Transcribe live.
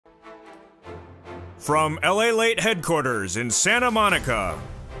From Lalate headquarters in Santa Monica,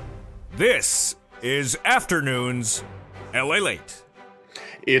 this is Afternoons Lalate.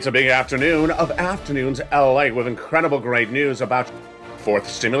 It's a big afternoon of Afternoons Lalate with incredible great news about fourth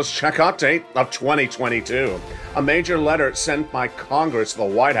stimulus check update of 2022. A major letter sent by Congress to the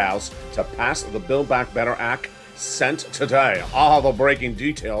White House to pass the Build Back Better Act sent today. All the breaking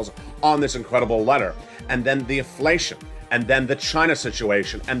details on this incredible letter. And then the inflation, and then the China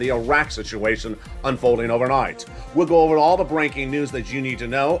situation and the Iraq situation unfolding overnight. We'll go over all the breaking news that you need to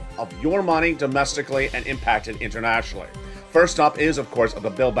know of your money domestically and impacted internationally. First up is, of course, the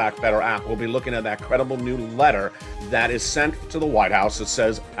Build Back Better Act. We'll be looking at that credible new letter that is sent to the White House that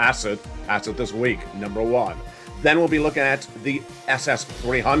says, pass it this week, number one. Then we'll be looking at the SS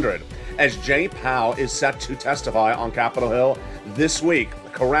 300, as Jay Powell is set to testify on Capitol Hill this week.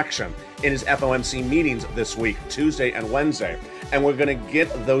 Correction, in his FOMC meetings this week, Tuesday and Wednesday. And we're going to get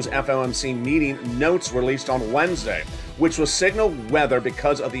those FOMC meeting notes released on Wednesday, which will signal whether,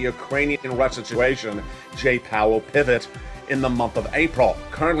 because of the Ukrainian-Russia situation, Jay Powell will pivot in the month of April.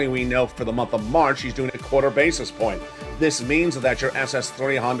 Currently, we know for the month of March, he's doing a quarter basis point. This means that your SS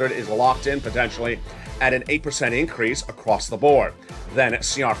 300 is locked in potentially at an 8% increase across the board. Then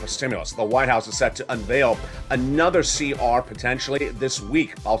CR for stimulus. The White House is set to unveil another CR potentially this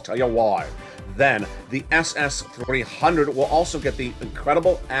week. I'll tell you why. Then the SS 300 will also get the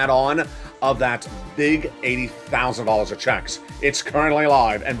incredible add-on of that big $80,000 of checks. It's currently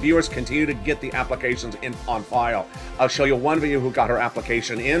live, and viewers continue to get the applications in on file. I'll show you one viewer who got her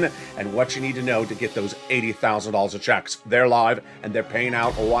application in and what you need to know to get those $80,000 of checks. They're live, and they're paying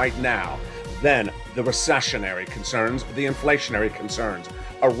out right now. Then the recessionary concerns, the inflationary concerns,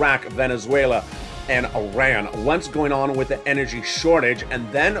 Iraq, Venezuela, and Iran. What's going on with the energy shortage? And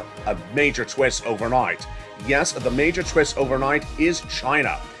then a major twist overnight. Yes, the major twist overnight is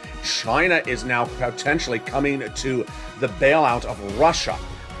China. China is now potentially coming to the bailout of Russia,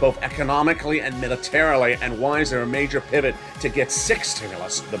 both economically and militarily. And why is there a major pivot to get six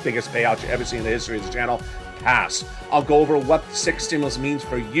stimulus, the biggest payout you've ever seen in the history of this channel, pass? I'll go over what six stimulus means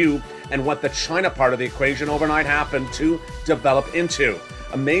for you and what the China part of the equation overnight happened to develop into.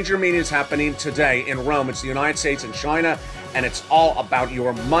 A major meeting is happening today in Rome. It's the United States and China, and it's all about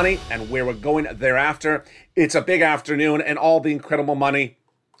your money and where we're going thereafter. It's a big afternoon, and all the incredible money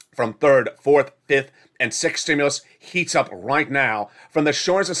from third, fourth, fifth, and sixth stimulus heats up right now from the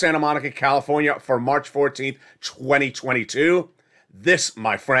shores of Santa Monica, California for March 14th, 2022. This,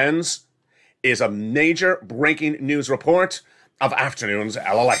 my friends, is a major breaking news report of Afternoons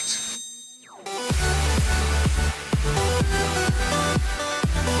Lalate.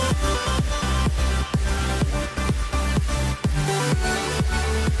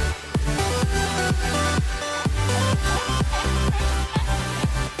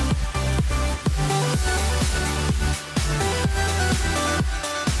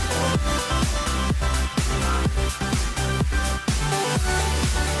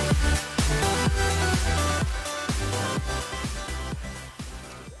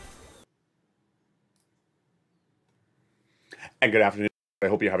 And good afternoon. I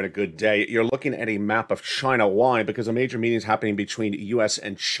hope you're having a good day. You're looking at a map of China. Why? Because a major meeting is happening between U.S.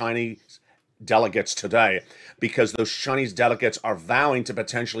 and Chinese delegates today, because those Chinese delegates are vowing to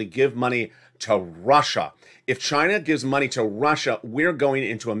potentially give money to Russia. If China gives money to Russia, we're going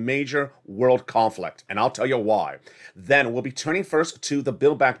into a major world conflict, and I'll tell you why. Then we'll be turning first to the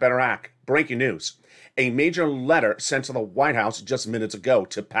Build Back Better Act. Breaking news. A major letter sent to the White House just minutes ago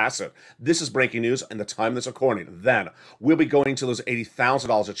to pass it. This is breaking news and the time of this recording. Then we'll be going to those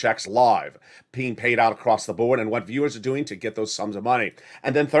 $80,000 of checks live, being paid out across the board, and what viewers are doing to get those sums of money.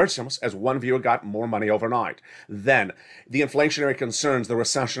 And then third stimulus, as one viewer got more money overnight. Then the inflationary concerns, the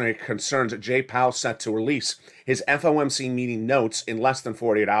recessionary concerns. Jay Powell set to release his FOMC meeting notes in less than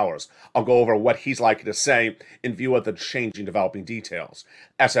 48 hours. I'll go over what he's likely to say in view of the changing developing details.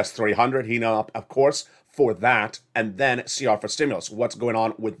 SS 300, he know, of course, for that, and then CR for stimulus. What's going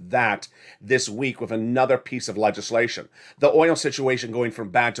on with that this week with another piece of legislation? The oil situation going from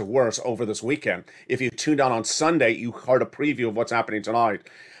bad to worse over this weekend. If you tuned on Sunday, you heard a preview of what's happening tonight.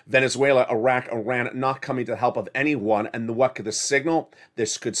 Venezuela, Iraq, Iran not coming to the help of anyone. And what could this signal?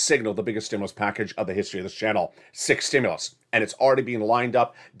 This could signal the biggest stimulus package of the history of this channel. Six stimulus. And it's already being lined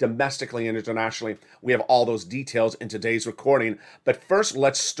up domestically and internationally. We have all those details in today's recording. But first,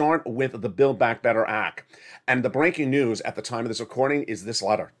 let's start with the Build Back Better Act. And the breaking news at the time of this recording is this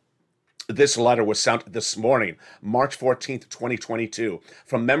letter. This letter was sent this morning, March 14th, 2022,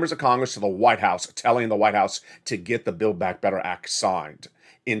 from members of Congress to the White House, telling the White House to get the Build Back Better Act signed.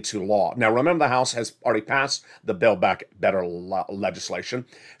 into law. Now, remember, the House has already passed the Build Back Better legislation,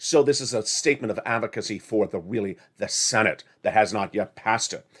 so this is a statement of advocacy for the Senate that has not yet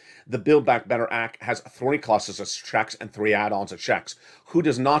passed it. The Build Back Better Act has 3 clusters of checks and 3 add-ons of checks. Who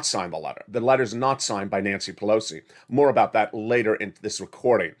does not sign the letter? The letter is not signed by Nancy Pelosi. More about that later in this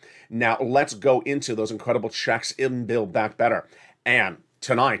recording. Now, let's go into those incredible checks in Build Back Better. And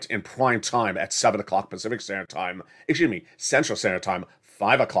tonight in prime time at 7 o'clock Pacific Standard Time, Central Standard Time,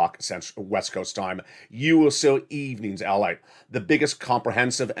 5 o'clock West Coast time, you will see Evenings LA, the biggest,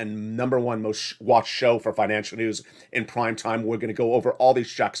 comprehensive, and #1 most watched show for financial news in prime time. We're going to go over all these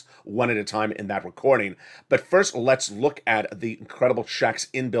checks one at a time in that recording. But first, let's look at the incredible checks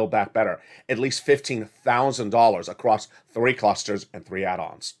in Build Back Better. At least $15,000 across 3 clusters and 3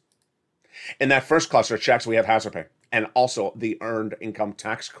 add-ons. In that first cluster of checks, we have hazard pay and also the earned income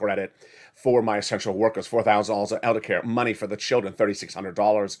tax credit for my essential workers, $4,000 of elder care, money for the children,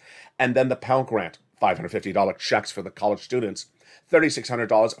 $3,600, and then the Pell Grant, $550 checks for the college students,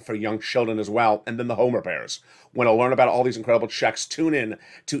 $3,600 for young children as well, and then the home repairs. Want to learn about all these incredible checks? Tune in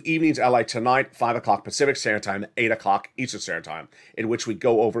to Evenings LA tonight, 5 o'clock Pacific Standard Time, 8 o'clock Eastern Standard Time, in which we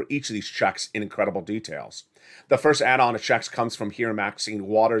go over each of these checks in incredible details. The first add-on of checks comes from here in Maxine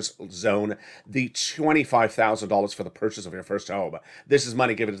Waters Zone, the $25,000 for the purchase of your first home. This is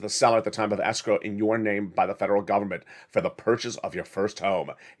money given to the seller at the time of escrow in your name by the federal government for the purchase of your first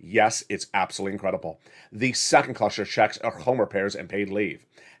home. Yes, it's absolutely incredible. The second cluster of checks are home repairs and paid leave.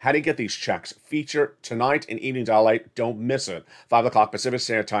 How do you get these checks? Feature tonight in Evenings LA. Don't miss it. 5 o'clock Pacific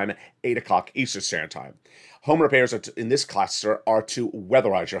Standard Time, 8 o'clock Eastern Standard Time. Home repairs in this cluster are to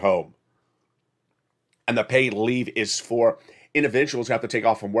weatherize your home. And the paid leave is for individuals who have to take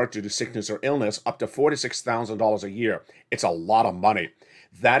off from work due to sickness or illness, up to $4,000 to $6,000 a year. It's a lot of money.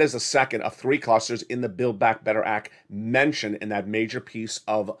 That is the second of 3 clusters in the Build Back Better Act mentioned in that major piece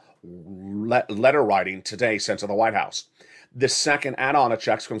of letter writing today sent to the White House. The second add-on of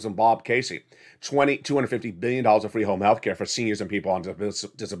checks comes from Bob Casey. $250 billion of free home health care for seniors and people on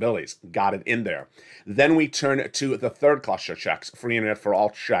disabilities. Got it in there. Then we turn to the third cluster checks, free internet for all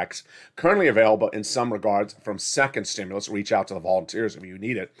checks, currently available in some regards from second stimulus. Reach out to the volunteers if you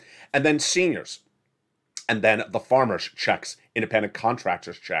need it. And then seniors. And then the farmers checks, independent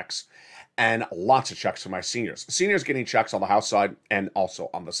contractors checks, and lots of checks for my seniors. Seniors getting checks on the House side and also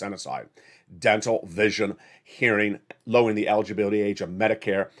on the Senate side. Dental, vision, hearing, lowering the eligibility age of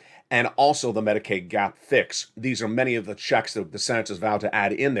Medicare, and also the Medicaid gap fix. These are many of the checks that the Senate has vowed to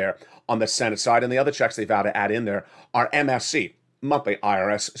add in there on the Senate side, and the other checks they vow to add in there are MSC, monthly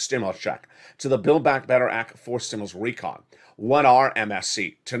IRS stimulus check, to the Build Back Better Act for stimulus recon. What are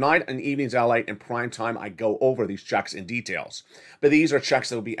MSC? Tonight in Evenings LA in prime time, I go over these checks in details. But these are checks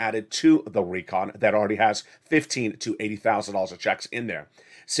that will be added to the recon that already has $15,000 to $80,000 of checks in there.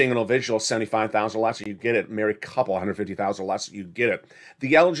 Single individual, $75,000 less, you get it. Married couple, $150,000 less, you get it.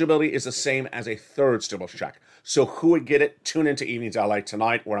 The eligibility is the same as a third stimulus check. So who would get it? Tune into Evenings LA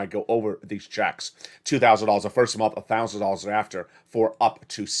tonight where I go over these checks. $2,000 the first month, $1,000 after for up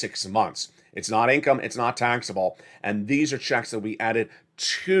to 6 months. It's not income, it's not taxable. And these are checks that will be added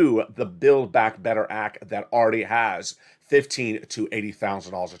to the Build Back Better Act that already has $15,000 to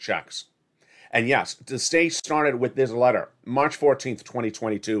 $80,000 of checks. And yes, to stay started with this letter, March 14th,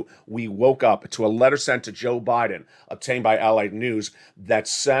 2022, we woke up to a letter sent to Joe Biden, obtained by LA News, that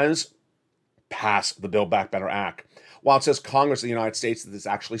says, pass the Build Back Better Act. While it says Congress of the United States, that is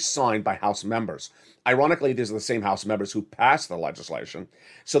actually signed by House members. Ironically, these are the same House members who passed the legislation,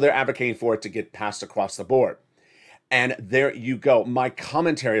 so they're advocating for it to get passed across the board. And there you go. My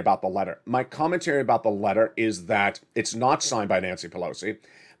commentary about the letter. My commentary about the letter is that it's not signed by Nancy Pelosi,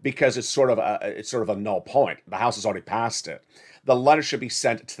 because it's sort of a null point. The House has already passed it. The letter should be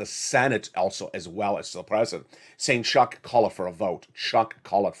sent to the Senate also, as well as to the President, saying, Chuck, call it for a vote. Chuck,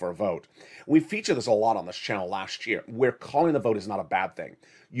 call it for a vote. We featured this a lot on this channel last year, where calling the vote is not a bad thing.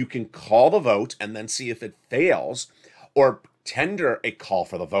 You can call the vote and then see if it fails, or tender a call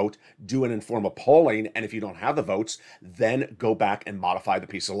for the vote, do an informal polling, and if you don't have the votes, then go back and modify the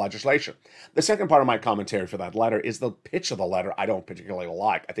piece of legislation. The second part of my commentary for that letter is the pitch of the letter I don't particularly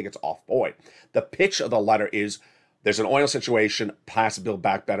like. I think it's off point. The pitch of the letter is, there's an oil situation, pass Build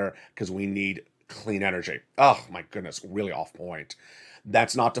Back Better because we need clean energy. Oh my goodness, really off point.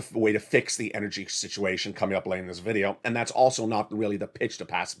 That's not the way to fix the energy situation coming up later in this video. And that's also not really the pitch to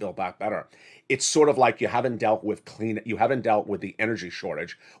pass Build Back Better. It's sort of like you haven't dealt with the energy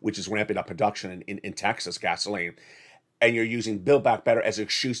shortage, which is ramping up production in Texas gasoline. And you're using Build Back Better as an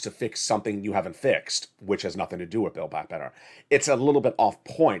excuse to fix something you haven't fixed, which has nothing to do with Build Back Better. It's a little bit off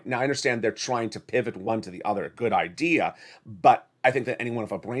point. Now, I understand they're trying to pivot one to the other. Good idea. But I think that anyone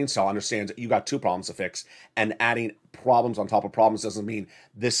with a brain cell understands that you got two problems to fix, and adding problems on top of problems doesn't mean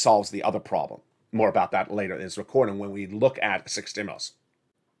this solves the other problem. More about that later in this recording when we look at six stimulus.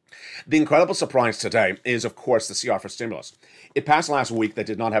 The incredible surprise today is, of course, the CR for stimulus. It passed last week that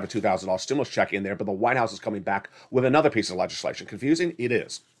did not have a $2,000 stimulus check in there, but the White House is coming back with another piece of legislation. Confusing? It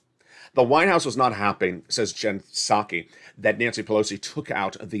is. The White House was not happy, says Jen Psaki, that Nancy Pelosi took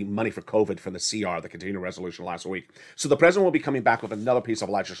out the money for COVID from the CR, the continuing resolution, last week. So the president will be coming back with another piece of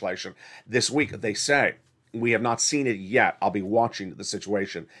legislation this week, they say. We have not seen it yet. I'll be watching the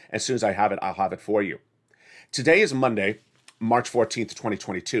situation. As soon as I have it, I'll have it for you. Today is Monday, March 14th,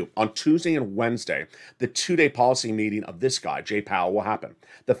 2022. On Tuesday and Wednesday, the two-day policy meeting of this guy, Jay Powell, will happen.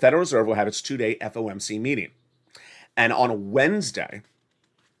 The Federal Reserve will have its two-day FOMC meeting. And on Wednesday,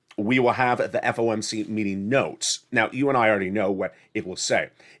 we will have the FOMC meeting notes. Now, you and I already know what it will say.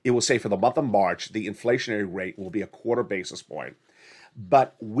 It will say for the month of March, the inflationary rate will be a quarter basis point.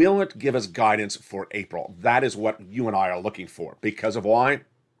 But will it give us guidance for April? That is what you and I are looking for. Because of why?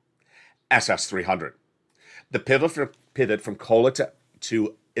 SS300. The pivot from COLA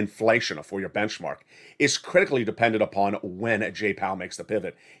to inflation for your benchmark is critically dependent upon when Jay Powell makes the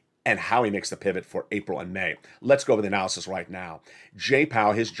pivot and how he makes the pivot for April and May. Let's go over the analysis right now. Jay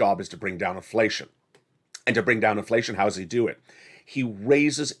Powell, his job is to bring down inflation. And to bring down inflation, how does he do it? He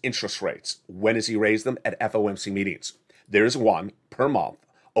raises interest rates. When does he raise them? At FOMC meetings. There's one per month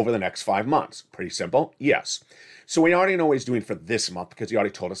over the next 5 months. Pretty simple? Yes. So we already know what he's doing for this month because he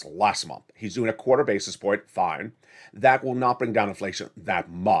already told us last month. He's doing a quarter basis point, fine. That will not bring down inflation that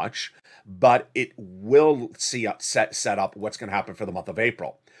much, but it will set up what's going to happen for the month of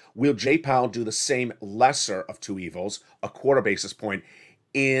April. Will Jay Powell do the same lesser of two evils, a quarter basis point,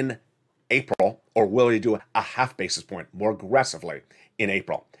 in April, or will he do a half basis point more aggressively in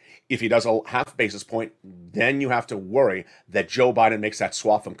April? If he does a half basis point, then you have to worry that Joe Biden makes that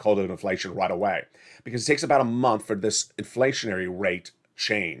swap from COLA to inflation right away. Because it takes about a month for this inflationary rate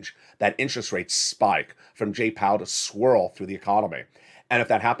change, that interest rate spike from Jay Powell to swirl through the economy. And if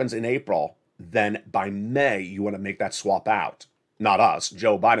that happens in April, then by May, you want to make that swap out. Not us.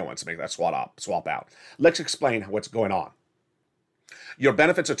 Joe Biden wants to make that swap out. Let's explain what's going on. Your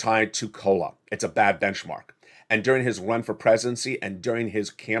benefits are tied to COLA. It's a bad benchmark. And during his run for presidency and during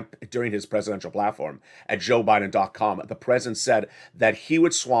his presidential platform at joebiden.com, the president said that he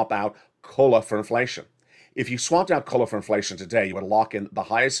would swap out COLA for inflation. If you swapped out COLA for inflation today, you would lock in the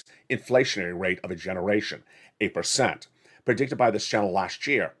highest inflationary rate of a generation, 8%. Predicted by this channel last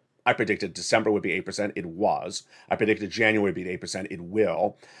year. I predicted December would be 8%. It was. I predicted January would be 8%. It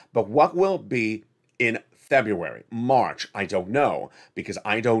will. But what will be in February, March? I don't know, because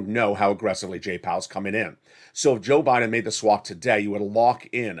I don't know how aggressively Jay Powell's coming in. So if Joe Biden made the swap today, you would lock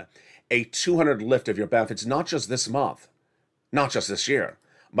in a 200 lift of your benefits, not just this month, not just this year,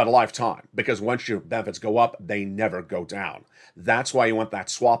 but a lifetime. Because once your benefits go up, they never go down. That's why you want that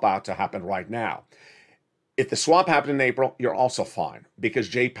swap out to happen right now. If the swap happened in April, you're also fine, because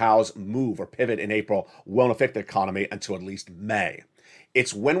Jay Powell's move or pivot in April won't affect the economy until at least May.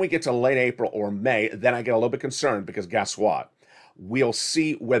 It's when we get to late April or May, then I get a little bit concerned, because guess what? We'll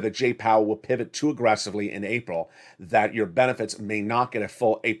see whether Jay Powell will pivot too aggressively in April that your benefits may not get a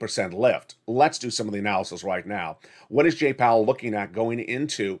full 8% lift. Let's do some of the analysis right now. What is Jay Powell looking at going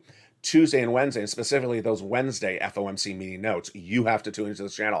into Tuesday and Wednesday, and specifically those Wednesday FOMC meeting notes? You have to tune into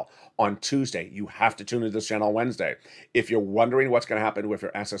this channel on Tuesday. You have to tune into this channel on Wednesday. If you're wondering what's going to happen with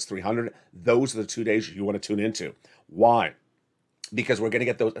your SS300, those are the 2 days you want to tune into. Why? Because we're going to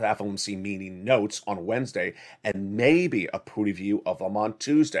get those FOMC meeting notes on Wednesday and maybe a preview of them on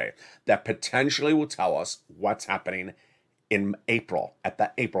Tuesday that potentially will tell us what's happening in April at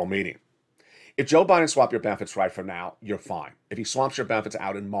the April meeting. If Joe Biden swaps your benefits right for now, you're fine. If he swaps your benefits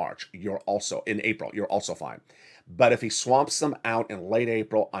out in March, in April, you're also fine. But if he swaps them out in late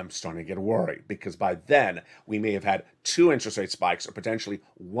April, I'm starting to get worried, because by then we may have had two interest rate spikes, or potentially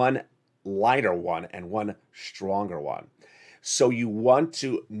one lighter one and one stronger one. So you want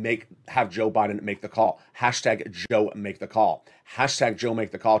to have Joe Biden make the call. Hashtag Joe make the call. Hashtag Joe make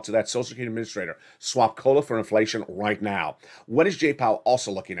the call to that Social Security administrator. Swap COLA for inflation right now. What is Jay Powell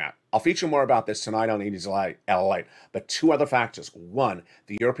also looking at? I'll feature more about this tonight on 80s Lalate. But two other factors. One,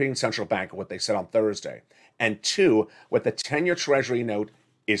 the European Central Bank, what they said on Thursday. And two, what the 10-year Treasury note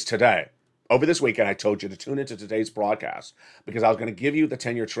is today. Over this weekend, I told you to tune into today's broadcast because I was going to give you the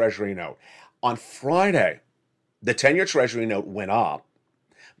 10-year Treasury note. On Friday, the 10-year Treasury note went up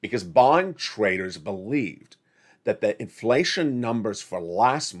because bond traders believed that the inflation numbers for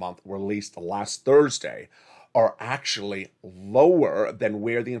last month, released last Thursday, are actually lower than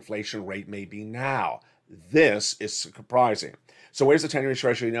where the inflation rate may be now. This is surprising. So where's the 10-year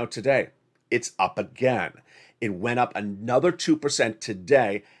Treasury note today? It's up again. It went up another 2%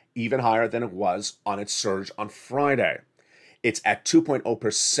 today, even higher than it was on its surge on Friday. It's at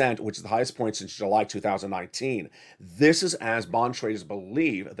 2.0%, which is the highest point since July 2019. This is as bond traders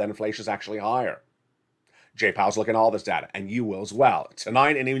believe that inflation is actually higher. Jay Powell's looking at all this data, and you will as well.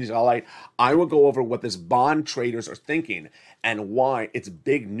 Tonight in Evenings Lalate, I will go over what this bond traders are thinking and why it's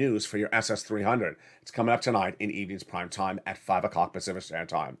big news for your SS300. It's coming up tonight in Evenings Prime Time at 5 o'clock Pacific Standard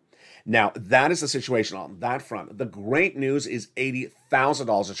Time. Now, that is the situation on that front. The great news is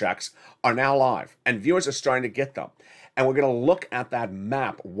 $80,000 of checks are now live, and viewers are starting to get them. And we're going to look at that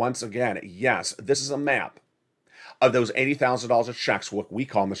map once again. Yes, this is a map of those $80,000 of checks, what we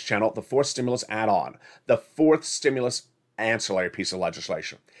call on this channel, the fourth stimulus add-on, the fourth stimulus ancillary piece of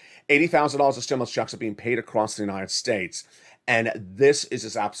legislation. $80,000 of stimulus checks are being paid across the United States, and this is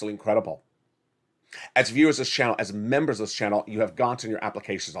just absolutely incredible. As viewers of this channel, as members of this channel, you have gotten your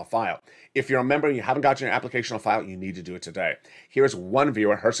applications on file. If you're a member and you haven't gotten your application on file, you need to do it today. Here's one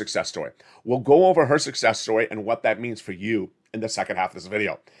viewer, her success story. We'll go over her success story and what that means for you in the second half of this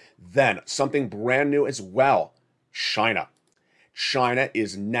video. Then, something brand new as well. China. China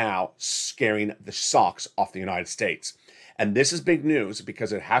is now scaring the socks off the United States. And this is big news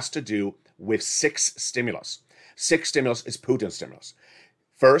because it has to do with 6 stimulus. 6 stimulus is Putin's stimulus.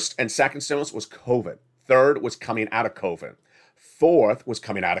 First and second stimulus was COVID. Third was coming out of COVID. Fourth was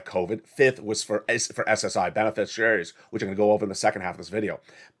coming out of COVID. Fifth was for SSI beneficiaries, which I'm going to go over in the second half of this video.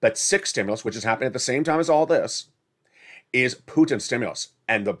 But 6 stimulus, which is happening at the same time as all this, is Putin's stimulus.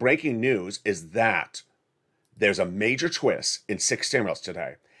 And the breaking news is that there's a major twist in 6 stimulus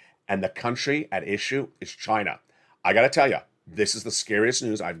today, and the country at issue is China. I got to tell you, this is the scariest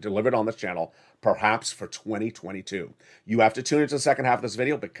news I've delivered on this channel, perhaps for 2022. You have to tune into the second half of this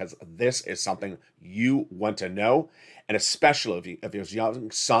video because this is something you want to know, and especially if you have young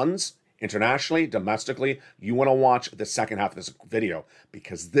sons, internationally, domestically, you want to watch the second half of this video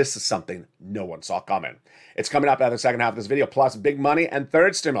because this is something no one saw coming. It's coming up at the second half of this video, plus big money and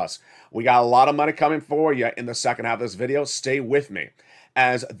third stimulus. We got a lot of money coming for you in the second half of this video. Stay with me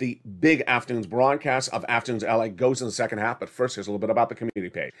as the big afternoons broadcast of Afternoons LA goes in the second half. But first, here's a little bit about the community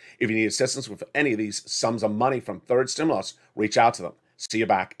page. If you need assistance with any of these sums of money from third stimulus, reach out to them. See you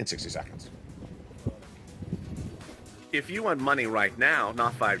back in 60 seconds. If you want money right now,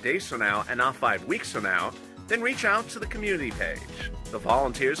 not 5 days from now, and not 5 weeks from now, then reach out to the community page. The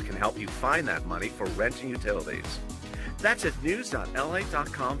volunteers can help you find that money for rent and utilities. That's at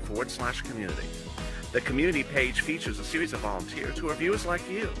news.la.com/community. The community page features a series of volunteers who are viewers like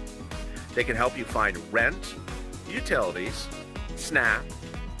you. They can help you find rent, utilities, SNAP,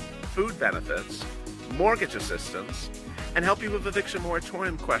 food benefits, mortgage assistance, and help you with eviction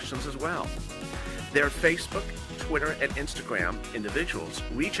moratorium questions as well. Their Facebook, Twitter, and Instagram individuals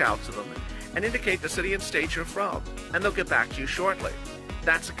reach out to them and indicate the city and state you're from, and they'll get back to you shortly.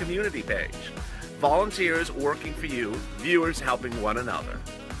 That's a community page. Volunteers working for you, viewers helping one another.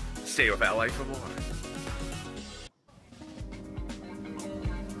 Stay with LA for more.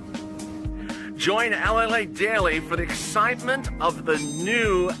 Join LA Late Daily for the excitement of the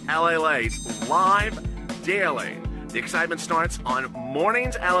new LA Late live daily. The excitement starts on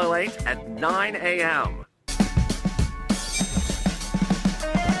mornings LA Late at 9 a.m.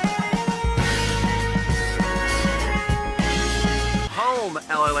 Home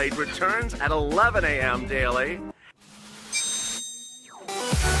LA Late returns at 11 a.m. daily.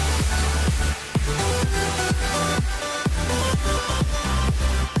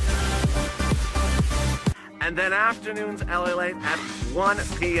 And then afternoons LA Late at 1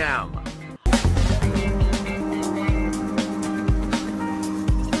 p.m.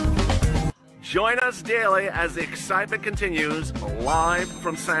 Join us daily as the excitement continues live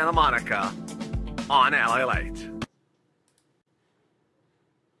from Santa Monica on LA Late.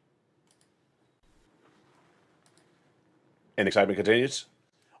 And excitement continues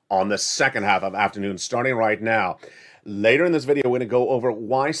on the second half of afternoon, starting right now. Later in this video, we're going to go over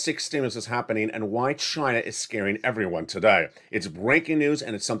why 6 stimulus is happening and why China is scaring everyone today. It's breaking news,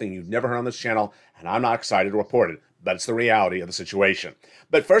 and it's something you've never heard on this channel, and I'm not excited to report it, but it's the reality of the situation.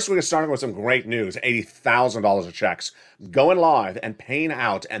 But first, we're going to start with some great news. $80,000 of checks going live and paying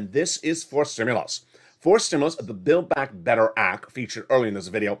out, and this is for stimulus. For stimulus, the Build Back Better Act featured earlier in this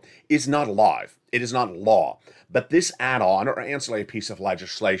video is not live. It is not law. But this add-on or ancillary piece of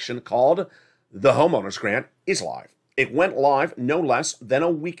legislation called the Homeowners Grant is live. It went live no less than a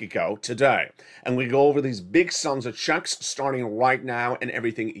week ago today. And we go over these big sums of checks starting right now and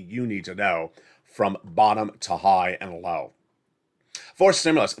everything you need to know from bottom to high and low. For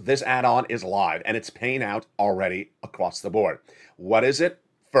stimulus, this add-on is live and it's paying out already across the board. What is it?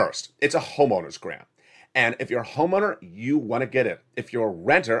 First, it's a homeowner's grant. And if you're a homeowner, you want to get it. If you're a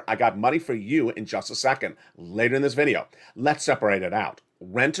renter, I got money for you in just a second, later in this video. Let's separate it out.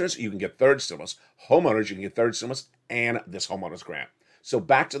 Renters, you can get third stimulus. Homeowners, you can get third stimulus and this homeowner's grant. So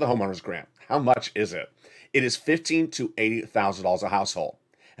back to the homeowner's grant. How much is it? It is $15,000 to $80,000 a household.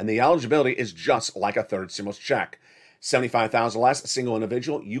 And the eligibility is just like a third stimulus check. $75,000 less, single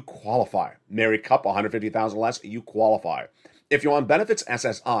individual, you qualify. Married couple, $150,000 less, you qualify. If you're on benefits,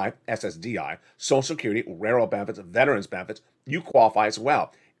 SSI, SSDI, Social Security, railroad benefits, veterans benefits, you qualify as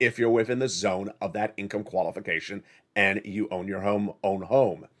well if you're within the zone of that income qualification and you own your own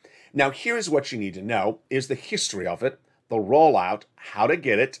home. Now, here's what you need to know is the history of it, the rollout, how to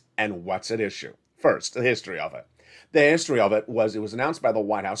get it, and what's at issue. First, the history of it. The history of it was announced by the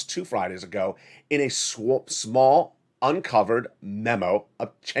White House 2 Fridays ago in a small, uncovered memo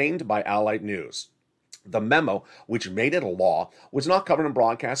obtained by Lalate News. The memo, which made it a law, was not covered in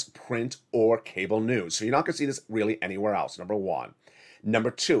broadcast, print, or cable news. So you're not going to see this really anywhere else, number one.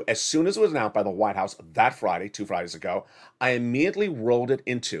 Number two, as soon as it was announced by the White House that Friday, 2 Fridays ago, I immediately rolled it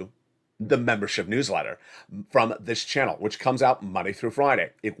into the membership newsletter from this channel, which comes out Monday through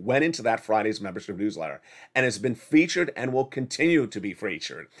Friday. It went into that Friday's membership newsletter and has been featured and will continue to be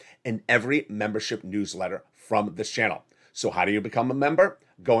featured in every membership newsletter from this channel. So how do you become a member?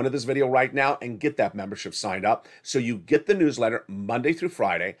 Go into this video right now and get that membership signed up so you get the newsletter Monday through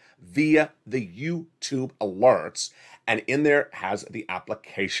Friday via the YouTube alerts, and in there has the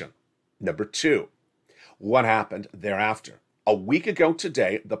application. Number two, what happened thereafter? A week ago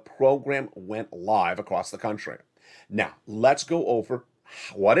today, the program went live across the country. Now, let's go over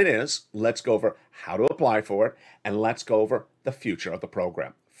what it is, let's go over how to apply for it, and let's go over the future of the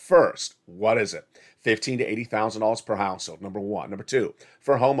program. First, what is it? $15,000 to $80,000 per household, number one. Number two,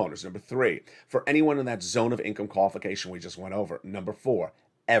 for homeowners. Number three, for anyone in that zone of income qualification we just went over. Number four,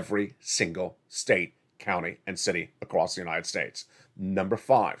 every single state, county, and city across the United States. Number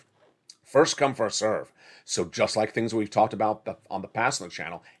five, first come, first serve. So just like things we've talked about on the past on the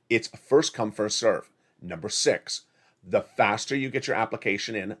channel, it's first come, first serve. Number six, the faster you get your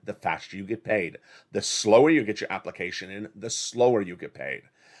application in, the faster you get paid. The slower you get your application in, the slower you get paid.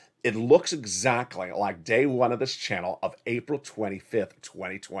 It looks exactly like day one of this channel of April 25th,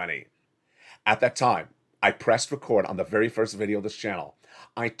 2020. At that time, I pressed record on the very first video of this channel.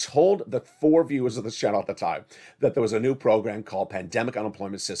 I told the 4 viewers of this channel at the time that there was a new program called Pandemic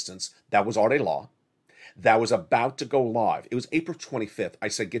Unemployment Assistance that was already law, that was about to go live. It was April 25th. I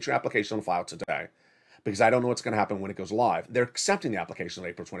said, get your application on file today because I don't know what's going to happen when it goes live. They're accepting the application on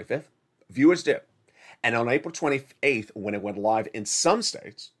April 25th. Viewers did. And on April 28th, when it went live in some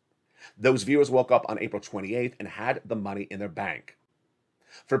states, those viewers woke up on April 28th and had the money in their bank.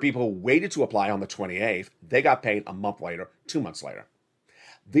 For people who waited to apply on the 28th, they got paid a month later, 2 months later.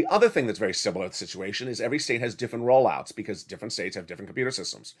 The other thing that's very similar to the situation is every state has different rollouts because different states have different computer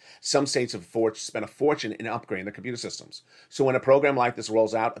systems. Some states have spent a fortune in upgrading their computer systems. So when a program like this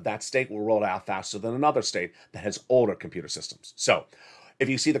rolls out, that state will roll it out faster than another state that has older computer systems. So if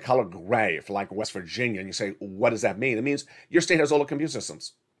you see the color gray for like West Virginia and you say, what does that mean? It means your state has older computer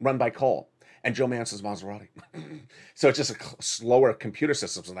systems run by coal and Joe Manchin's Maserati. So it's just a slower computer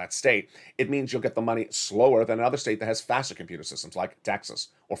systems in that state. It means you'll get the money slower than another state that has faster computer systems like Texas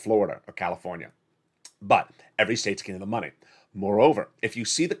or Florida or California. But every state's getting the money. Moreover, if you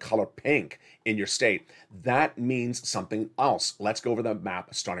see the color pink in your state, that means something else. Let's go over the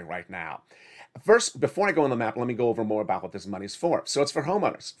map starting right now. First, before I go on the map, let me go over more about what this money is for. So it's for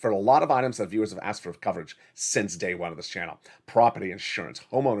homeowners, for a lot of items that viewers have asked for coverage since day one of this channel. Property insurance,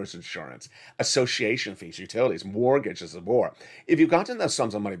 homeowners insurance, association fees, utilities, mortgages, and more. If you've gotten those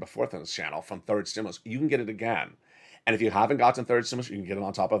sums of money before from this channel from third stimulus, you can get it again. And if you haven't gotten third stimulus, you can get it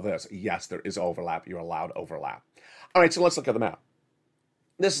on top of this. Yes, there is overlap. You're allowed overlap. All right, so let's look at the map.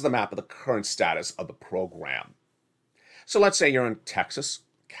 This is the map of the current status of the program. So let's say you're in Texas,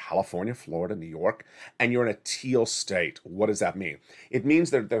 California, Florida, New York, and you're in a teal state. What does that mean? It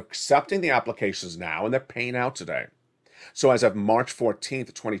means they're accepting the applications now and they're paying out today. So as of March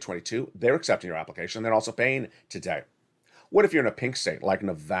 14th, 2022, they're accepting your application. They're also paying today. What if you're in a pink state like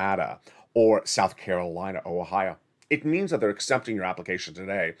Nevada or South Carolina or Ohio? It means that they're accepting your application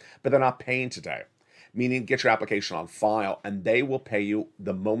today, but they're not paying today. Meaning get your application on file and they will pay you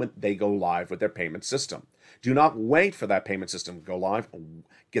the moment they go live with their payment system. Do not wait for that payment system to go live.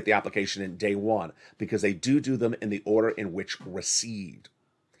 Get the application in day one because they do them in the order in which received.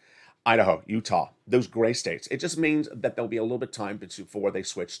 Idaho, Utah, those gray states. It just means that there'll be a little bit of time before they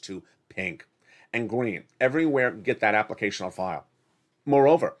switch to pink and green. Everywhere, get that application on file.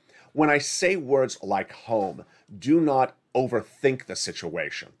 Moreover, when I say words like home, do not overthink the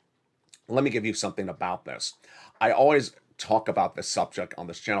situation. Let me give you something about this. I always talk about this subject on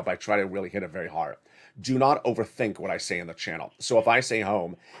this channel, but I try to really hit it very hard. Do not overthink what I say in the channel. So if I say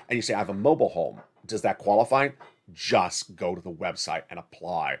home and you say I have a mobile home, does that qualify? Just go to the website and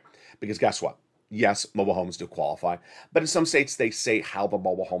apply. Because guess what? Yes, mobile homes do qualify, but in some states they say how the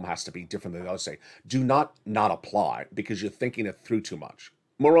mobile home has to be different than others say. Do not apply because you're thinking it through too much.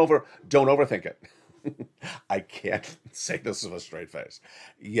 Moreover, don't overthink it. I can't say this with a straight face.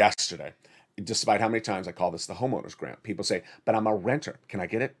 Yesterday, despite how many times I call this the homeowner's grant, people say, but I'm a renter. Can I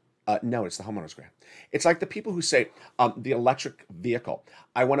get it? No, it's the homeowner's grant. It's like the people who say, the electric vehicle.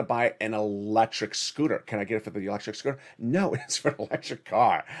 I want to buy an electric scooter. Can I get it for the electric scooter? No, it's for an electric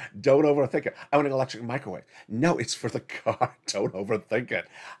car. Don't overthink it. I want an electric microwave. No, it's for the car. Don't overthink it.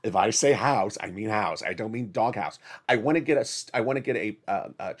 If I say house, I mean house. I don't mean doghouse. I want to get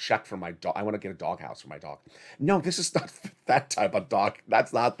a check for my dog. I want to get a doghouse for my dog. No, this is not that type of dog.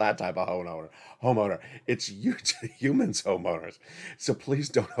 That's not that type of homeowner. It's humans homeowners. So please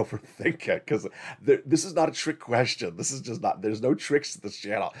don't overthink it, because this is not a trick question. This is just not, there's no tricks to this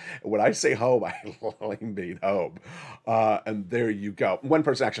channel. When I say home, I only mean home. And there you go. One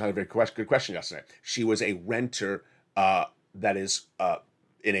person actually had a very good question yesterday. She was a renter that is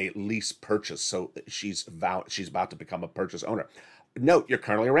in a lease purchase. So she's about to become a purchase owner. No, you're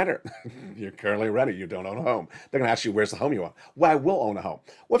currently a renter. You're currently a renter. You don't own a home. They're going to ask you, where's the home you want? Well, I will own a home.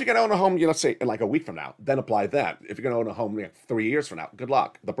 Well, if you're going to own a home, let's say in like a week from now, then apply that. If you're going to own a home like 3 years from now, good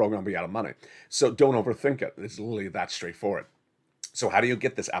luck. The program will be out of money. So don't overthink it. It's literally that straightforward. So how do you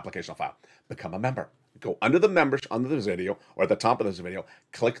get this application file? Become a member. Go under the members, under this video, or at the top of this video,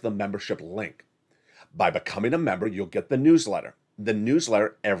 click the membership link. By becoming a member, you'll get the newsletter. The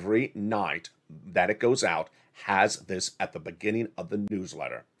newsletter every night that it goes out has this at the beginning of the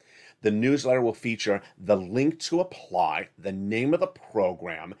newsletter. The newsletter will feature the link to apply, the name of the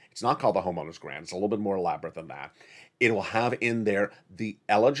program. It's not called the Homeowners Grant. It's a little bit more elaborate than that. It will have in there the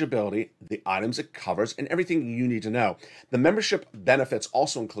eligibility, the items it covers, and everything you need to know. The membership benefits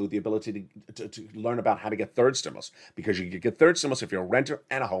also include the ability to learn about how to get third stimulus, because you can get third stimulus if you're a renter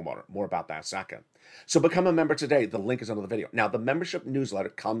and a homeowner. More about that in a second. So become a member today. The link is under the video. Now, the membership newsletter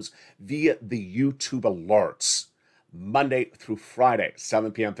comes via the YouTube alerts, Monday through Friday,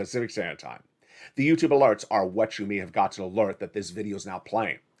 7 p.m. Pacific Standard Time. The YouTube alerts are what you may have got to alert that this video is now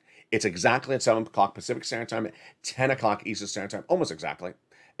playing. It's exactly at 7 o'clock Pacific Standard Time, 10 o'clock Eastern Standard Time, almost exactly.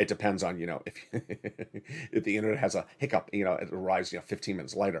 It depends on, if if the internet has a hiccup, it arrives, 15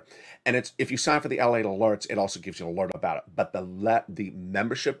 minutes later. And if you sign up for the Lalate alerts, it also gives you an alert about it. But the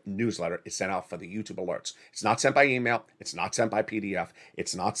membership newsletter is sent out for the YouTube alerts. It's not sent by email. It's not sent by PDF.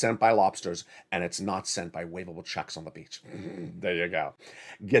 It's not sent by lobsters. And it's not sent by waveable checks on the beach. There you go.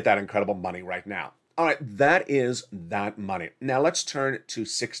 Get that incredible money right now. All right, that is that money. Now let's turn to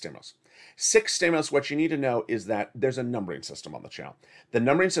 6 stimulus. 6 stimulus, what you need to know is that there's a numbering system on the channel. The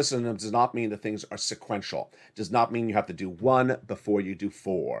numbering system does not mean that things are sequential. Does not mean you have to do 1 before you do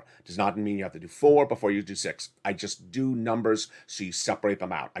 4. Does not mean you have to do 4 before you do 6. I just do numbers so you separate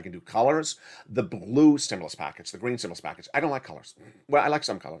them out. I can do colors, the blue stimulus package, the green stimulus package. I don't like colors. Well, I like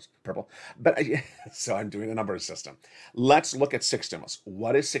some colors, purple. But so I'm doing a numbering system. Let's look at 6 stimulus.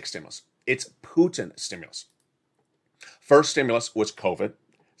 What is 6 stimulus? It's Putin stimulus. First stimulus was COVID.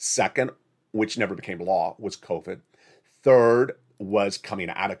 Second, which never became law, was COVID. Third was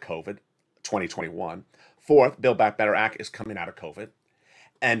coming out of COVID, 2021. Fourth, Build Back Better Act is coming out of COVID.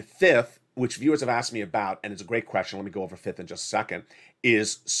 And fifth, which viewers have asked me about, and it's a great question, let me go over fifth in just a second,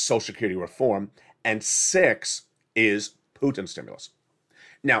 is Social Security reform. And 6 is Putin stimulus.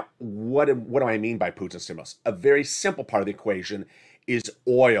 Now, what do I mean by Putin stimulus? A very simple part of the equation is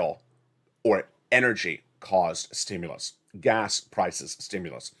oil or energy caused stimulus, gas prices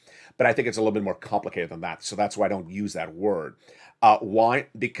stimulus. But I think it's a little bit more complicated than that. So that's why I don't use that word. Why?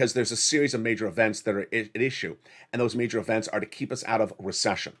 Because there's a series of major events that are at issue. And those major events are to keep us out of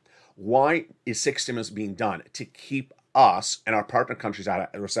recession. Why is 6 stimulus being done? To keep us and our partner countries out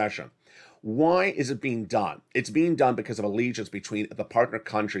of recession. Why is it being done? It's being done because of allegiance between the partner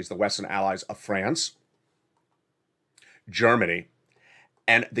countries, the Western allies of France, Germany,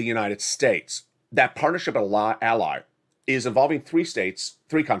 and the United States. That partnership ally is involving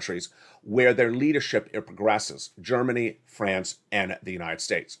 3 countries where their leadership progresses: Germany, France, and the United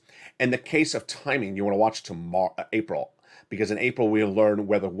States. In the case of timing, you want to watch April, because in April we'll learn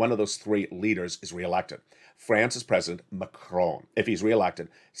whether one of those 3 leaders is reelected. France's president, Macron. If he's reelected,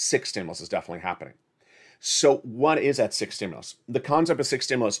 6 stimulus is definitely happening. So what is that 6 stimulus? The concept of 6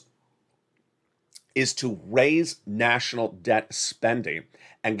 stimulus is to raise national debt spending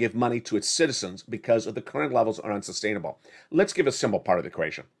and give money to its citizens because of the current levels are unsustainable. Let's give a simple part of the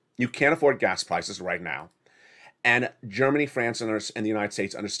equation. You can't afford gas prices right now. And Germany, France, and the United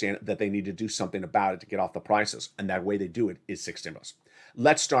States understand that they need to do something about it to get off the prices. And that way they do it is 6 stimulus.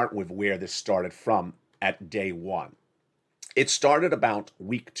 Let's start with where this started from at day one. It started about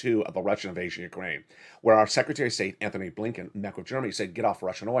week 2 of the Russian invasion of Ukraine, where our Secretary of State, Anthony Blinken, met with Germany, said, get off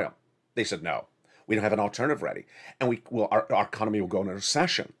Russian oil. They said, no, we don't have an alternative ready. And our economy will go into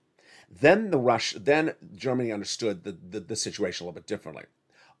recession. Then Germany understood the situation a little bit differently.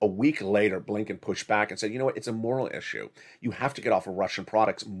 A week later, Blinken pushed back and said, you know what, it's a moral issue. You have to get off of Russian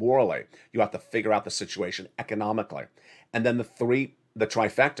products morally. You have to figure out the situation economically. And then the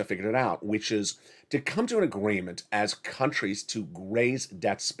trifecta figured it out, which is to come to an agreement as countries to raise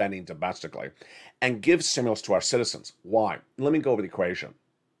debt spending domestically and give stimulus to our citizens. Why? Let me go over the equation.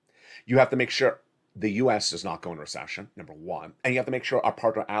 You have to make sure the U.S. does not go into recession, number one. And you have to make sure our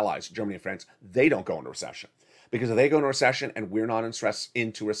partner allies, Germany and France, they don't go into recession. Because if they go into recession and we're not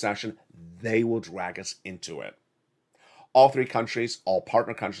into recession, they will drag us into it. All 3 countries, all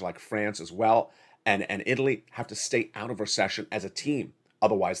partner countries like France as well, and Italy have to stay out of recession as a team.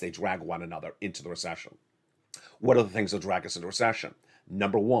 Otherwise, they drag one another into the recession. What are the things that drag us into recession?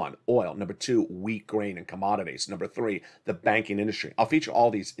 Number 1, oil. Number 2, wheat, grain, and commodities. Number 3, the banking industry. I'll feature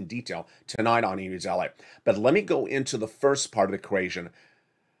all these in detail tonight on E-News LA. But let me go into the first part of the equation.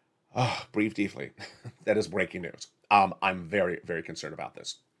 Breathe deeply. That is breaking news. I'm very, very concerned about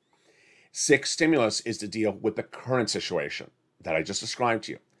this. 6 stimulus is to deal with the current situation that I just described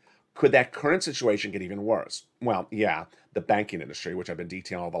to you. Could that current situation get even worse? Well, yeah, the banking industry, which I've been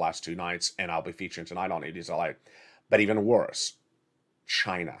detailing over the last 2 nights, and I'll be featuring tonight on E-News LA. But even worse,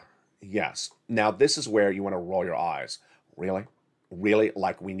 China. Yes. Now, this is where you want to roll your eyes. Really? Really?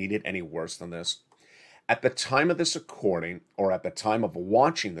 Like we need it any worse than this? At the time of this recording, or at the time of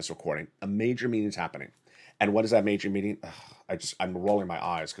watching this recording, a major meeting is happening. And what is that major meeting? I'm rolling my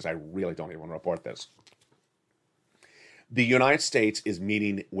eyes because I really don't even want to report this. The United States is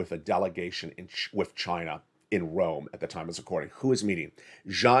meeting with a delegation with China in Rome at the time of this recording. Who is meeting?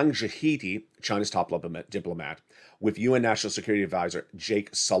 Zhang Zhihiti, China's top diplomat, with UN National Security Advisor Jake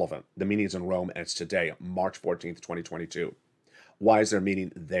Sullivan. The meeting is in Rome, and it's today, March 14th, 2022. Why is there a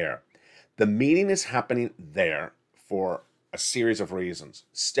meeting there? The meeting is happening there for a series of reasons,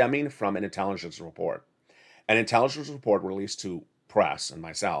 stemming from an intelligence report. An intelligence report released to press and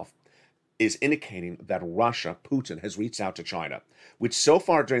myself is indicating that Russia, Putin, has reached out to China, which so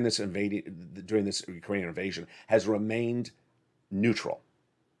far during this Ukrainian invasion has remained neutral.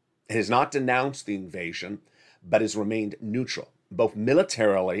 It has not denounced the invasion, but has remained neutral, both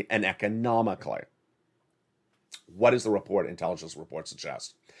militarily and economically. What does the intelligence report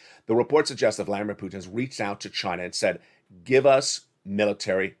suggest? The report suggests that Vladimir Putin has reached out to China and said, give us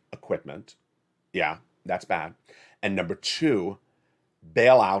military equipment. Yeah, that's bad. And number 2,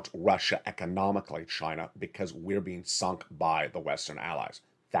 bail out Russia economically, China, because we're being sunk by the Western allies.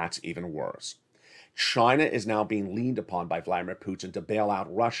 That's even worse. China is now being leaned upon by Vladimir Putin to bail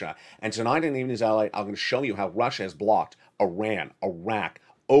out Russia. And tonight in Evenings LA, I'm going to show you how Russia has blocked Iran, Iraq,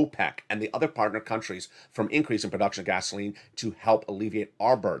 OPEC, and the other partner countries from increasing production of gasoline to help alleviate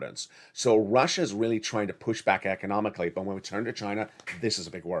our burdens. So Russia is really trying to push back economically. But when we turn to China, this is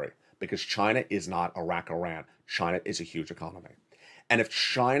a big worry because China is not Iraq, Iran. China is a huge economy. And if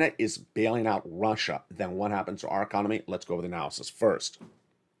China is bailing out Russia, then what happens to our economy? Let's go over the analysis first.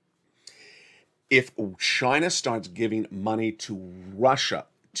 If China starts giving money to Russia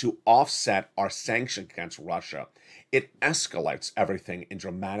to offset our sanctions against Russia, it escalates everything in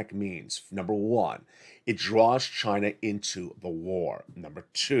dramatic means. Number 1, it draws China into the war. Number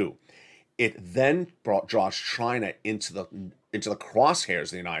 2, it then draws China into the crosshairs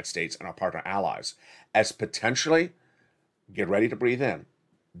of the United States and our partner allies as potentially, get ready to breathe in,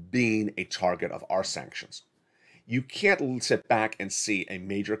 being a target of our sanctions. You can't sit back and see a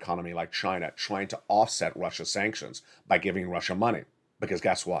major economy like China trying to offset Russia's sanctions by giving Russia money. Because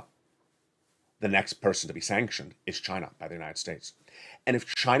guess what? The next person to be sanctioned is China by the United States. And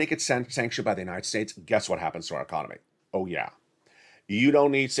if China gets sanctioned by the United States, guess what happens to our economy? Oh yeah. You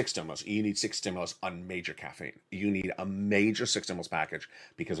don't need 6 stimulus. You need 6 stimulus on major caffeine. You need a major 6 stimulus package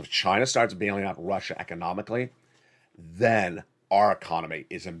because if China starts bailing out Russia economically, then our economy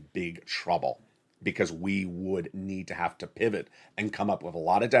is in big trouble because we would need to have to pivot and come up with a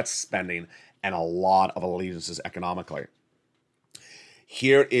lot of debt spending and a lot of allegiances economically.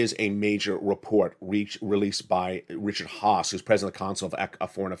 Here is a major report released by Richard Haas, who's president of the Council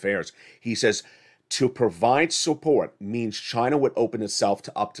of Foreign Affairs. He says, To provide support means China would open itself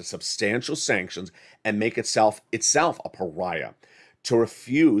to up to substantial sanctions and make itself a pariah. To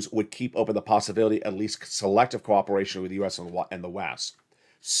refuse would keep open the possibility at least selective cooperation with the U.S. and the West.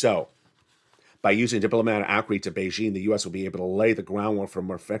 So, by using diplomatic outreach to Beijing, the U.S. will be able to lay the groundwork for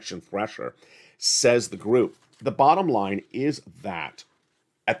more friction pressure, says the group. The bottom line is that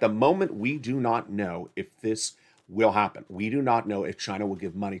at the moment, we do not know if this will happen. We do not know if China will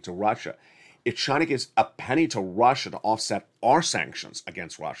give money to Russia. If China gives a penny to Russia to offset our sanctions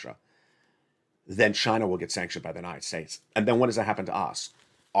against Russia, then China will get sanctioned by the United States. And then what does that happen to us?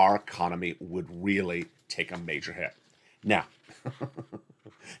 Our economy would really take a major hit. Now,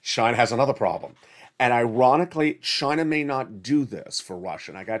 China has another problem. And ironically, China may not do this for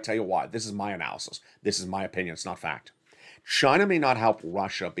Russia. And I got to tell you why. This is my analysis. This is my opinion. It's not fact. China may not help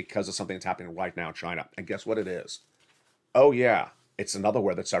Russia because of something that's happening right now in China. And guess what it is? Oh, yeah. It's another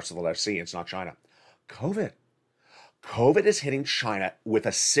word that starts with the letter C. It's not China. COVID. COVID is hitting China with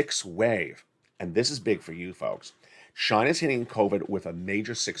a sixth wave. And this is big for you folks. China's hitting COVID with a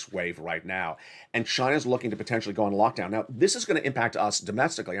major sixth wave right now. And China's looking to potentially go on lockdown. Now, this is going to impact us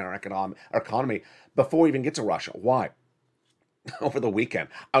domestically in our economy before we even get to Russia. Why? Over the weekend,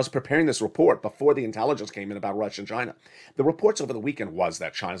 I was preparing this report before the intelligence came in about Russia and China. The reports over the weekend was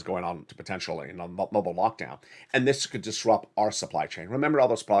that China's going on to potentially a mobile lockdown, and this could disrupt our supply chain. Remember all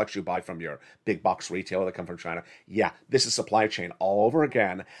those products you buy from your big box retailer that come from China? Yeah, this is supply chain all over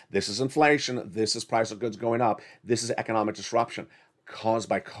again. This is inflation. This is price of goods going up. This is economic disruption caused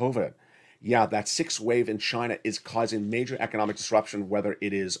by COVID. Yeah, that sixth wave in China is causing major economic disruption, whether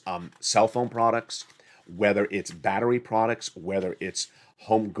it is cell phone products, whether it's battery products, whether it's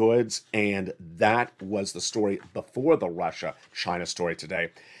home goods, and that was the story before the Russia-China story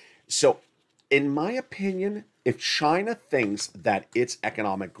today. So, in my opinion, if China thinks that its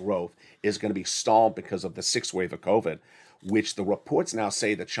economic growth is going to be stalled because of the sixth wave of COVID, which the reports now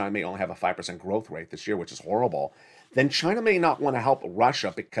say that China may only have a 5% growth rate this year, which is horrible, then China may not want to help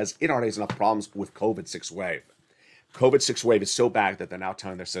Russia because it already has enough problems with COVID sixth wave. COVID sixth wave is so bad that they're now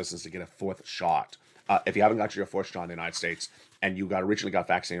telling their citizens to get a fourth shot. If you haven't got your fourth shot in the United States and you originally got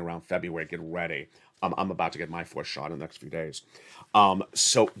vaccinated around February, get ready. I'm about to get my fourth shot in the next few days.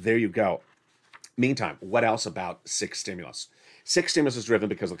 So there you go. Meantime, what else about sixth stimulus? Sixth stimulus is driven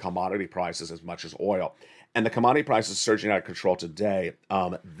because of commodity prices as much as oil. And the commodity prices surging out of control today.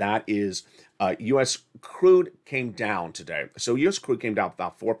 That is, U.S. crude came down today. So U.S. crude came down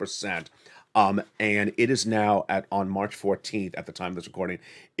about 4%. And it is now on March 14th, at the time of this recording,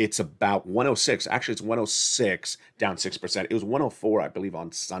 it's about 106. Actually, it's 106, down 6%. It was 104, I believe,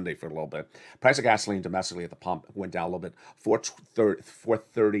 on Sunday for a little bit. Price of gasoline domestically at the pump went down a little bit,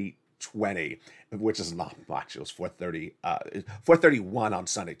 430.20, which is not much. It was 431 on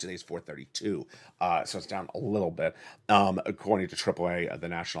Sunday. Today's 432. So it's down a little bit, according to AAA, the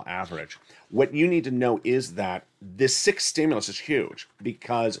national average. What you need to know is that this sixth stimulus is huge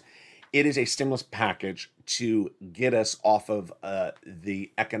because it is a stimulus package to get us off of the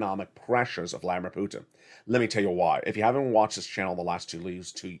economic pressures of Vladimir Putin. Let me tell you why. If you haven't watched this channel the last 2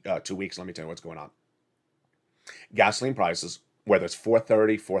 weeks, let me tell you what's going on. Gasoline prices, whether it's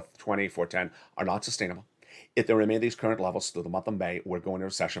 430, 420, 410, are not sustainable. If they remain at these current levels through the month of May, we're going into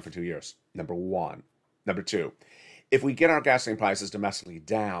recession for 2 years. Number one. Number two, if we get our gasoline prices domestically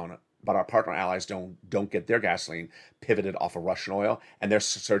down, but our partner allies don't get their gasoline pivoted off of Russian oil, and their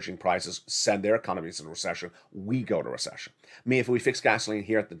surging prices send their economies into recession, we go to recession. I mean, if we fix gasoline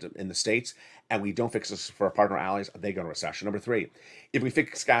here in the States and we don't fix this for our partner allies, they go to recession. Number three, if we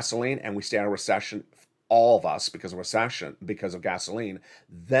fix gasoline and we stay out of recession, all of us, because of gasoline,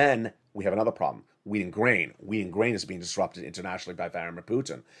 then we have another problem. Wheat and grain. Wheat and grain is being disrupted internationally by Vladimir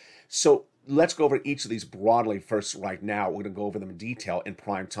Putin. So let's go over each of these broadly first right now. We're going to go over them in detail in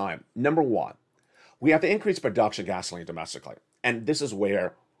prime time. Number one, we have to increase production of gasoline domestically. And this is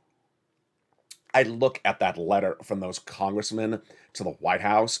where I look at that letter from those congressmen to the White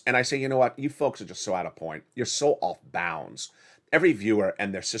House, and I say, you know what? You folks are just so out of point. You're so off bounds. Every viewer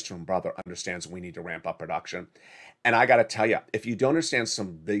and their sister and brother understands we need to ramp up production. And I got to tell you, if you don't understand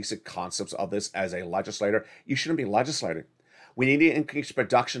some basic concepts of this as a legislator, you shouldn't be legislating. We need to increase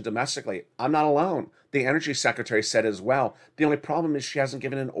production domestically. I'm not alone. The energy secretary said as well. The only problem is she hasn't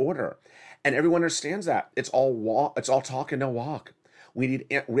given an order. And everyone understands that. It's all talk and no walk. We need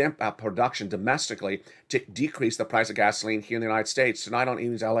to ramp up production domestically to decrease the price of gasoline here in the United States. Tonight on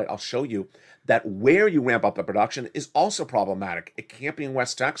Evenings LA, I'll show you that where you ramp up the production is also problematic. It can't be in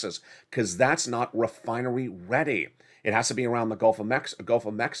West Texas because that's not refinery ready. It has to be around the Gulf of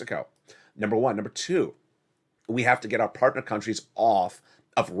Mexico. Number one. Number two, we have to get our partner countries off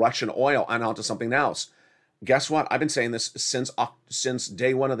of Russian oil and onto something else. Guess what? I've been saying this since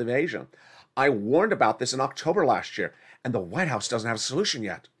day one of the invasion. I warned about this in October last year, and the White House doesn't have a solution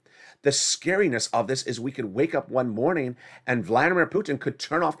yet. The scariness of this is we could wake up one morning and Vladimir Putin could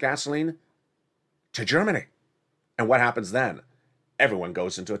turn off gasoline to Germany. And what happens then? Everyone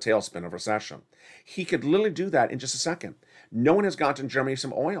goes into a tailspin of recession. He could literally do that in just a second. No one has gotten Germany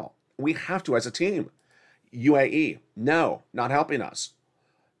some oil. We have to as a team. UAE, no, not helping us.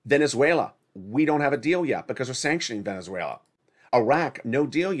 Venezuela, we don't have a deal yet because we're sanctioning Venezuela. Iraq, no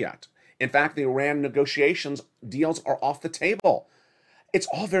deal yet. In fact, the Iran negotiations deals are off the table. It's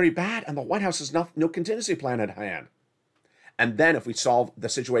all very bad, and the White House has no contingency plan at hand. And then if we solve the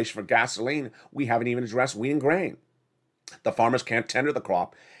situation for gasoline, we haven't even addressed wheat and grain. The farmers can't tender the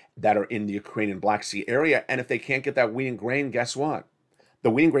crop that are in the Ukrainian Black Sea area, and if they can't get that wheat and grain, guess what?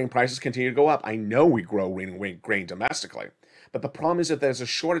 The wheat and grain prices continue to go up. I know we grow wheat and grain domestically, but the problem is if there's a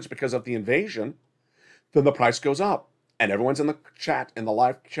shortage because of the invasion, then the price goes up. And everyone's in the chat, in the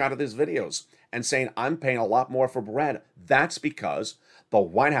live chat of these videos, and saying, I'm paying a lot more for bread. That's because the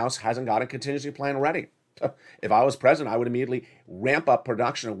White House hasn't got a contingency plan ready. If I was president, I would immediately ramp up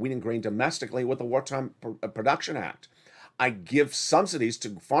production of wheat and grain domestically with the Wartime Production Act. I give subsidies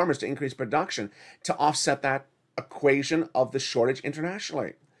to farmers to increase production to offset that equation of the shortage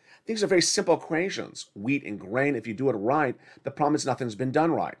internationally. These are very simple equations. Wheat and grain, if you do it right, the problem is nothing's been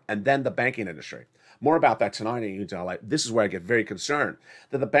done right. And then the banking industry. More about that tonight in Utah. This is where I get very concerned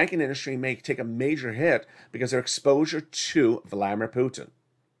that the banking industry may take a major hit because of their exposure to Vladimir Putin.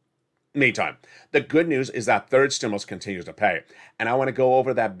 Meantime, the good news is that third stimulus continues to pay. And I want to go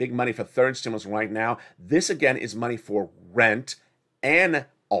over that big money for third stimulus right now. This, again, is money for rent and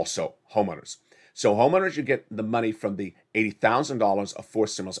also homeowners. So homeowners, you get the money from the $80,000 of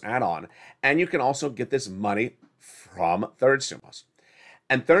fourth stimulus add-on. And you can also get this money from third stimulus.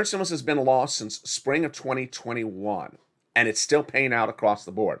 And third stimulus has been lost since spring of 2021. And it's still paying out across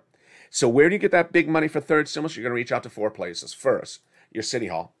the board. So where do you get that big money for third stimulus? You're going to reach out to four places. First, your city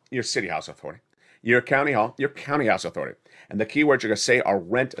hall, your city house authority. Your county hall, your county house authority. And the keywords you're going to say are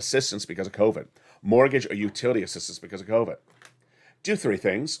rent assistance because of COVID, mortgage or utility assistance because of COVID. Do three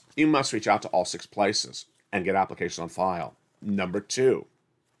things. You must reach out to all six places and get applications on file. Number two,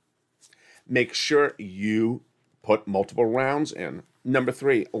 make sure you put multiple rounds in. Number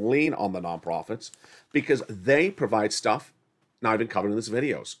three, lean on the nonprofits because they provide stuff not even covered in these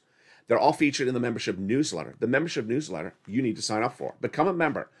videos. They're all featured in the membership newsletter. The membership newsletter you need to sign up for. Become a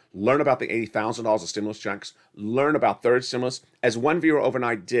member. Learn about the $80,000 of stimulus checks. Learn about third stimulus. As one viewer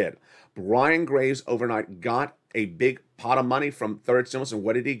overnight did, Brian Graves overnight got a big pot of money from third stimulus. And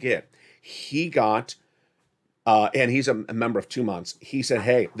what did he get? He got, and he's a member of 2 months. He said,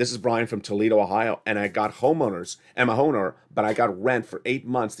 hey, this is Brian from Toledo, Ohio, and I got homeowners. I'm a homeowner, but I got rent for 8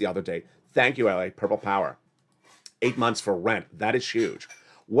 months the other day. Thank you, LA, Purple Power. 8 months for rent. That is huge.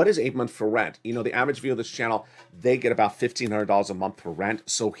 What is 8 months for rent? You know, the average viewer of this channel, they get about $1,500 a month for rent.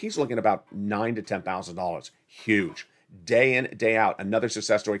 So he's looking at about $9,000 to $10,000. Huge. Day in, day out. Another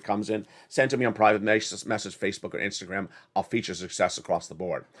success story comes in. Send to me on private message, Facebook or Instagram. I'll feature success across the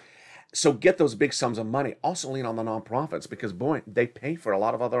board. So get those big sums of money. Also lean on the nonprofits because, boy, they pay for a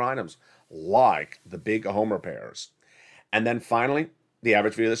lot of other items like the big home repairs. And then finally, the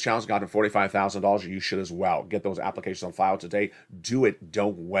average viewer of this channel has gotten $45,000. You should as well. Get those applications on file today. Do it.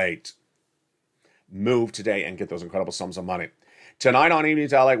 Don't wait. Move today and get those incredible sums of money. Tonight on Evening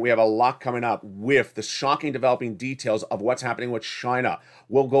Lalate, we have a lot coming up with the shocking developing details of what's happening with China.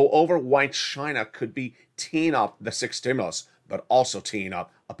 We'll go over why China could be teeing up the sixth stimulus, but also teeing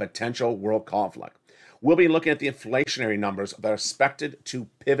up a potential world conflict. We'll be looking at the inflationary numbers that are expected to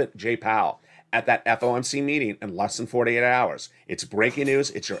pivot Jay Powell at that FOMC meeting in less than 48 hours. It's breaking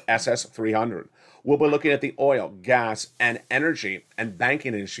news. It's your SS 300. We'll be looking at the oil, gas, and energy and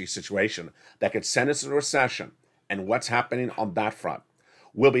banking industry situation that could send us into recession and what's happening on that front.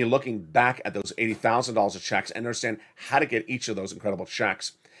 We'll be looking back at those $80,000 of checks and understand how to get each of those incredible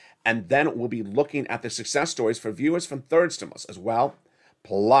checks. And then we'll be looking at the success stories for viewers from third stimulus as well.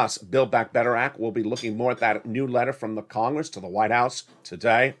 Plus, Build Back Better Act. We'll be looking more at that new letter from the Congress to the White House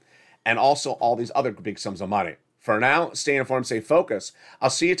today. And also all these other big sums of money. For now, stay informed, stay focused. I'll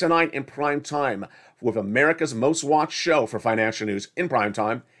see you tonight in prime time with America's most watched show for financial news in prime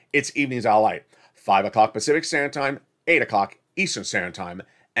time. It's Evenings Lalate, 5 o'clock Pacific Standard Time, 8 o'clock Eastern Standard Time,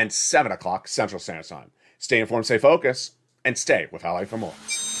 and 7 o'clock Central Standard Time. Stay informed, stay focused, and stay with Lalate for more.